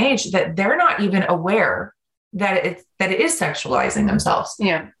a young age that they're not even aware that it is sexualizing themselves.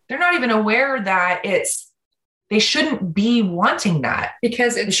 Yeah. They're not even aware that they shouldn't be wanting that,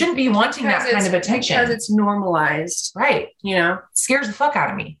 Because they shouldn't be wanting that kind of attention because it's normalized, right? It scares the fuck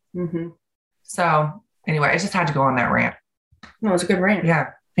out of me. Mm-hmm. So anyway, I just had to go on that rant. No, it's a good rant.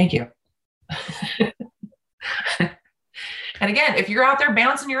 Yeah. Thank you. And again, if you're out there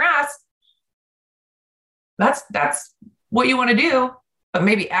bouncing your ass, that's what you want to do, but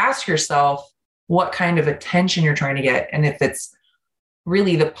maybe ask yourself what kind of attention you're trying to get. And if it's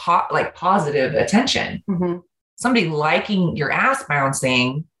really the positive attention, mm-hmm. somebody liking your ass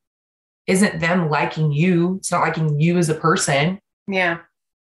bouncing isn't them liking you. It's not liking you as a person. Yeah.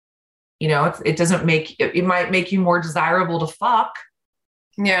 It doesn't it might make you more desirable to fuck.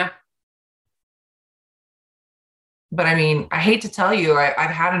 Yeah. But I mean, I hate to tell you,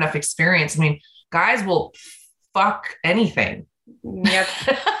 I've had enough experience. I mean, guys will fuck anything. Yep.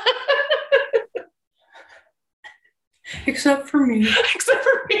 Except for me. Except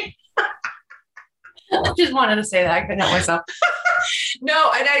for me. I just wanted to say that. I couldn't help myself. No,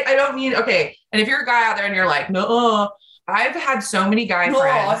 I don't mean, okay. And if you're a guy out there and you're like, no, I've had so many guy friends.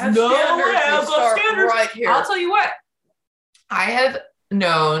 I have standards right here. I'll tell you what. I have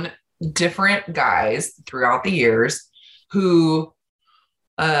known different guys throughout the years who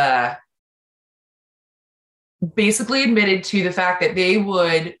basically admitted to the fact that they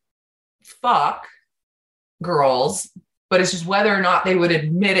would fuck girls, but it's just whether or not they would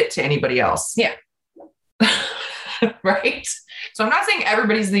admit it to anybody else. Yeah. Right? So I'm not saying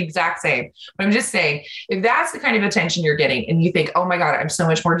everybody's the exact same, but I'm just saying if that's the kind of attention you're getting and you think, oh my God, I'm so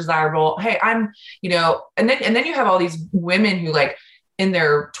much more desirable. Hey, I'm, and then you have all these women who like in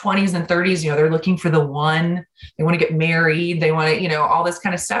their 20s and 30s, they're looking for the one, they want to get married. They want to, all this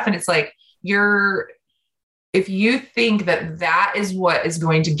kind of stuff. And it's like, if you think that is what is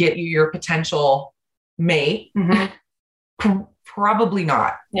going to get you your potential mate, mm-hmm. Probably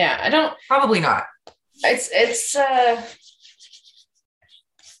not. Yeah. Probably not. It's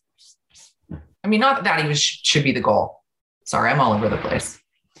I mean, not that even should be the goal. Sorry, I'm all over the place.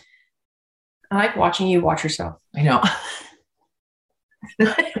 I like watching you watch yourself. I know.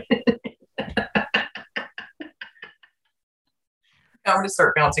 I'm going to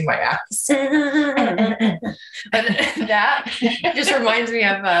start bouncing my ass. That just reminds me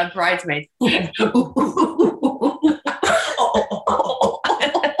of Bridesmaids.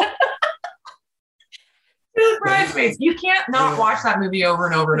 Bridesmaids. You can't not watch that movie over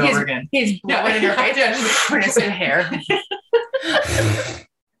and over and over again. He's blowing in your face. Just innocent hair.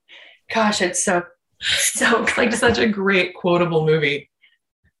 Gosh, it's so like such a great quotable movie.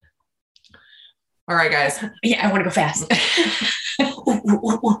 All right, guys. Yeah, I want to go fast.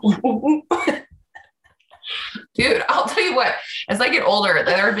 Dude, I'll tell you what, as I get older,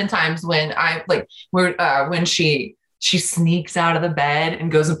 there have been times when when she sneaks out of the bed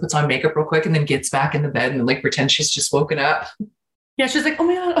and goes and puts on makeup real quick and then gets back in the bed and like pretends she's just woken up. Yeah, she's like, oh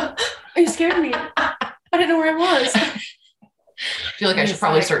my God, you scared me. I didn't know where I was. I feel like I should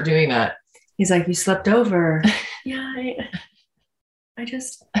probably start doing that. He's like, you slept over. Yeah, I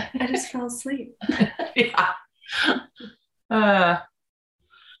just fell asleep. Yeah.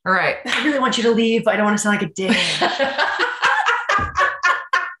 All right. I really want you to leave, but I don't want to sound like a dick.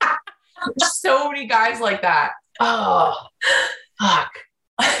 There's so many guys like that. Oh, fuck.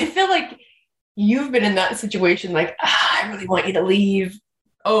 I feel like you've been in that situation. Like, I really want you to leave.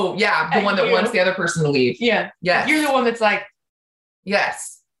 Oh, yeah. The one that wants the other person to leave. Yeah. Yes. You're the one that's like,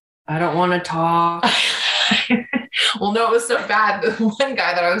 yes. I don't want to talk. Well, no, it was so bad. The one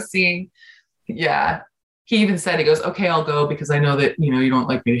guy that I was seeing, yeah, he even said, he goes, okay, I'll go because I know that, you don't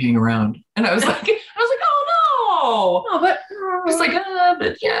like me to hang around. And I was like, oh no. No, but it's like,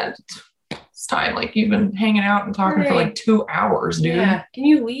 but yeah, it's time. Like you've been hanging out and talking for like 2 hours, dude. Yeah. Can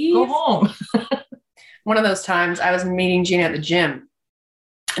you leave? Go home. One of those times I was meeting Gina at the gym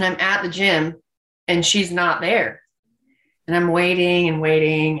and I'm at the gym and she's not there. And I'm waiting and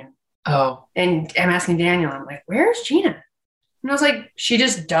waiting. Oh. And I'm asking Daniel, I'm like, where's Gina? And I was like, she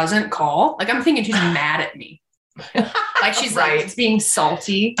just doesn't call. Like, I'm thinking she's mad at me. Like she's right. Like being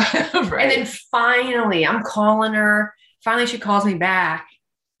salty. Right. And then finally I'm calling her. Finally, she calls me back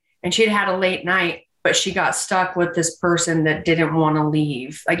and she'd had a late night, but she got stuck with this person that didn't want to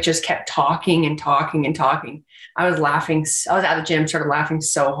leave. Like just kept talking and talking and talking. I was laughing. I was at the gym, started laughing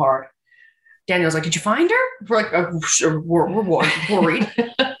so hard. Daniel's like, did you find her? We're like, we're worried.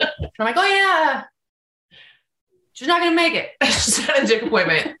 I'm like, oh yeah. She's not going to make it. She's had a dick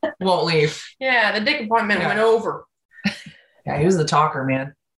appointment. Won't leave. Yeah, the dick appointment went over. Yeah, he was the talker,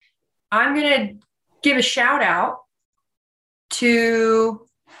 man. I'm going to give a shout out to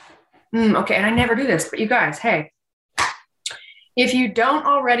Okay. And I never do this, but you guys, hey, if you don't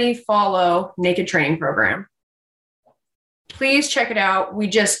already follow Naked Training Program, please check it out.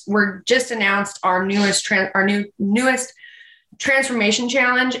 We're just announced our newest transformation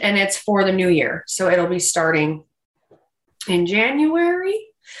challenge, and it's for the new year. So it'll be starting in January.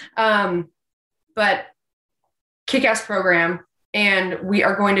 But kick-ass program, and we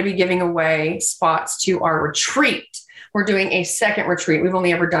are going to be giving away spots to our retreat. We're doing a second retreat. We've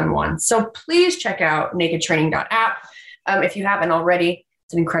only ever done one. So please check out nakedtraining.app. If you haven't already,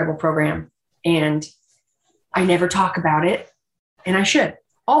 it's an incredible program, and I never talk about it, and I should.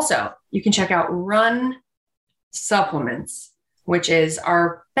 Also, you can check out Run Supplements, which is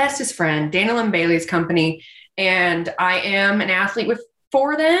our bestest friend, Dana Lynn Bailey's company, and I am an athlete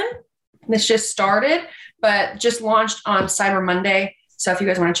for them. This just started, but just launched on Cyber Monday. So if you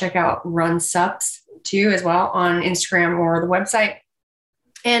guys want to check out Run Sups too as well on Instagram or the website.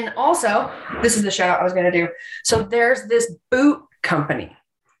 And also, this is the shout out I was going to do. So there's this boot company.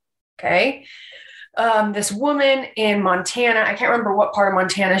 Okay. This woman in Montana, I can't remember what part of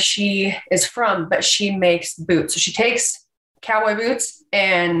Montana she is from, but she makes boots. So she takes cowboy boots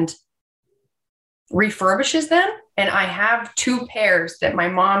and refurbishes them. And I have 2 pairs that my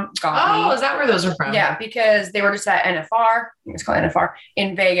mom got me. Oh, is that where those are from? Yeah, because they were just at NFR, it's called NFR,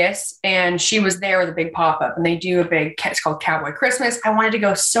 in Vegas. And she was there with a big pop-up, and they do it's called Cowboy Christmas. I wanted to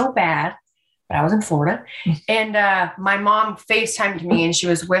go so bad, but I was in Florida. And my mom FaceTimed me, and she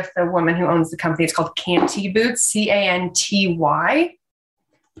was with the woman who owns the company. It's called Canty Boots, Canty.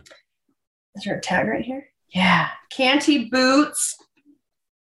 Is there a tag right here? Yeah. Canty Boots.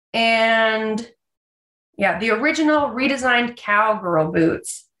 And yeah, the original redesigned cowgirl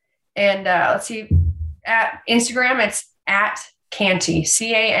boots. And let's see, at Instagram, it's at Canty,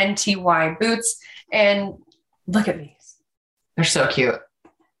 Canty boots. And look at these. They're so cute.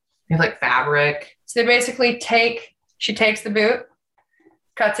 They have like fabric. So they basically she takes the boot,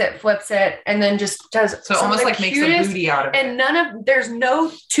 cuts it, flips it, and then just does so it almost like makes a booty out of it. And there's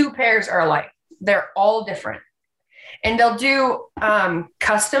no 2 pairs are alike. They're all different. And they'll do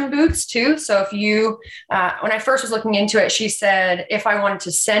custom boots too. So if you, when I first was looking into it, she said, if I wanted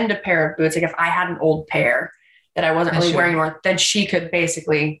to send a pair of boots, like if I had an old pair that I wasn't really wearing anymore, then she could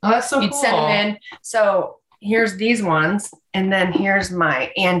basically, that's so you'd cool. Send them in. So here's these ones. And then here's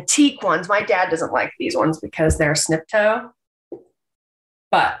my antique ones. My dad doesn't like these ones because they're snip toe,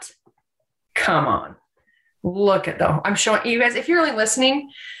 but come on, look at them. I'm showing you guys, if you're only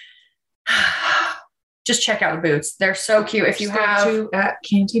listening, just check out the boots. They're so cute. If you have at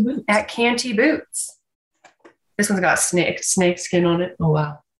Canty Boots. At Canty Boots. This one's got snake skin on it. Oh,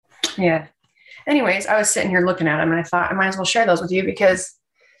 wow. Yeah. Anyways, I was sitting here looking at them, and I thought I might as well share those with you because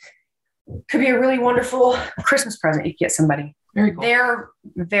it could be a really wonderful Christmas present you could get somebody. Very cool.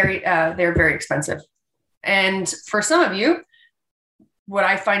 They're very expensive. And for some of you, what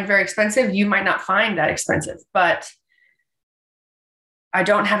I find very expensive, you might not find that expensive, but I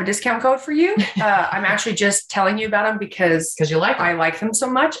don't have a discount code for you. I'm actually just telling you about them because you like them. I like them so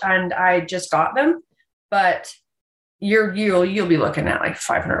much, and I just got them. But you'll be looking at like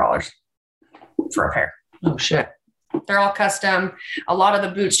 $500 for a pair. Oh shit! They're all custom. A lot of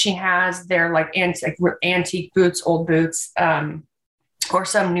the boots she has, they're like antique boots, old boots, or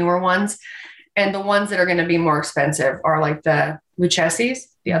some newer ones. And the ones that are going to be more expensive are like the Lucchese's,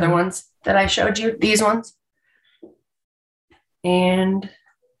 the other ones that I showed you. These ones. And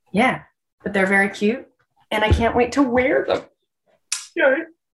yeah, but they're very cute, and I can't wait to wear them. Yay.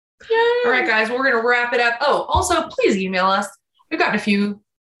 All right, guys, we're going to wrap it up. Oh, also, please email us. We've gotten a few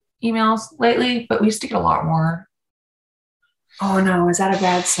emails lately, but we used to get a lot more. Oh no, is that a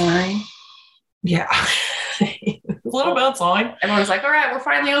bad sign? Yeah. A little bad sign. Everyone's like, all right, we're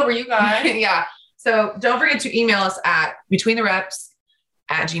finally over, you guys. Yeah. So don't forget to email us at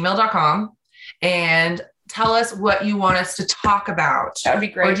betweenthereps@gmail.com and tell us what you want us to talk about. That would be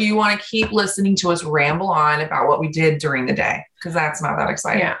great. Or do you want to keep listening to us ramble on about what we did during the day? Because that's not that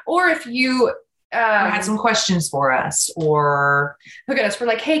exciting. Yeah. Or if you or had some questions for us, or look at us, we're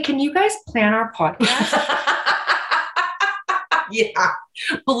like, hey, can you guys plan our podcast? Yeah,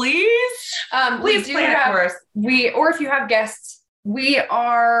 please. Please plan it for us. Or if you have guests, we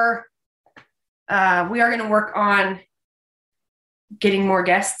are going to work on getting more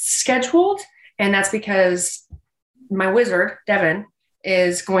guests scheduled. And that's because my wizard, Devin,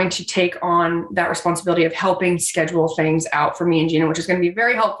 is going to take on that responsibility of helping schedule things out for me and Gina, which is going to be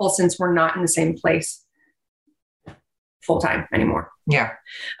very helpful since we're not in the same place full time anymore. Yeah.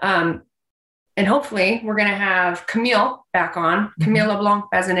 And hopefully we're going to have Camille back on, Camille LeBlanc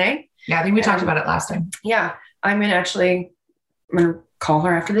Bazinet. Yeah, I think we talked about it last time. Yeah. I'm going to call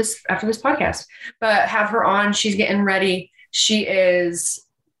her after this podcast, but have her on. She's getting ready. She is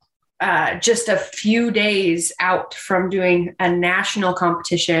just a few days out from doing a national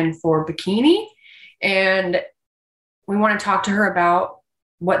competition for bikini. And we want to talk to her about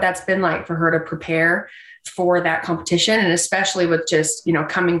what that's been like for her to prepare for that competition. And especially with just,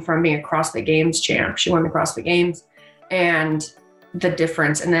 coming from being a CrossFit Games champ, she won the CrossFit Games, and the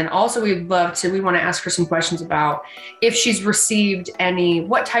difference. And then also we want to ask her some questions about if she's received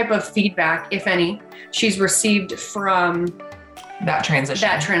what type of feedback, if any, she's received from that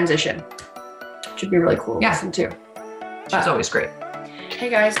transition. Should be really cool to listen to. She's always great. Hey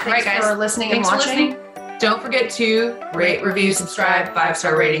guys, thanks for listening and watching. Don't forget to rate, review, subscribe,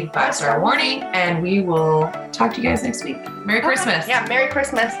 5-star rating, 5-star warning, and we will talk to you guys next week. Merry Christmas. Yeah, Merry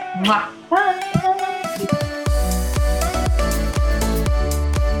Christmas. Mwah. Bye.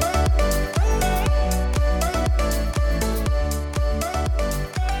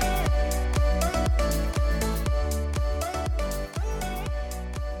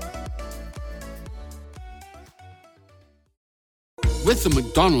 With the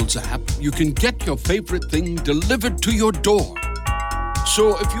McDonald's app, you can get your favorite thing delivered to your door.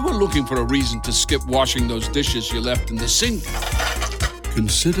 So if you were looking for a reason to skip washing those dishes you left in the sink,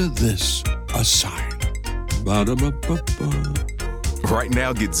 consider this a sign. Ba-da-ba-ba-ba. Right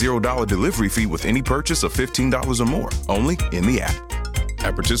now, get $0 delivery fee with any purchase of $15 or more, only in the app.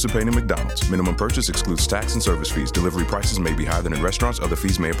 At participating McDonald's, minimum purchase excludes tax and service fees. Delivery prices may be higher than in restaurants. Other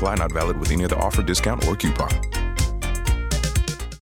fees may apply, not valid with any other offer, discount, or coupon.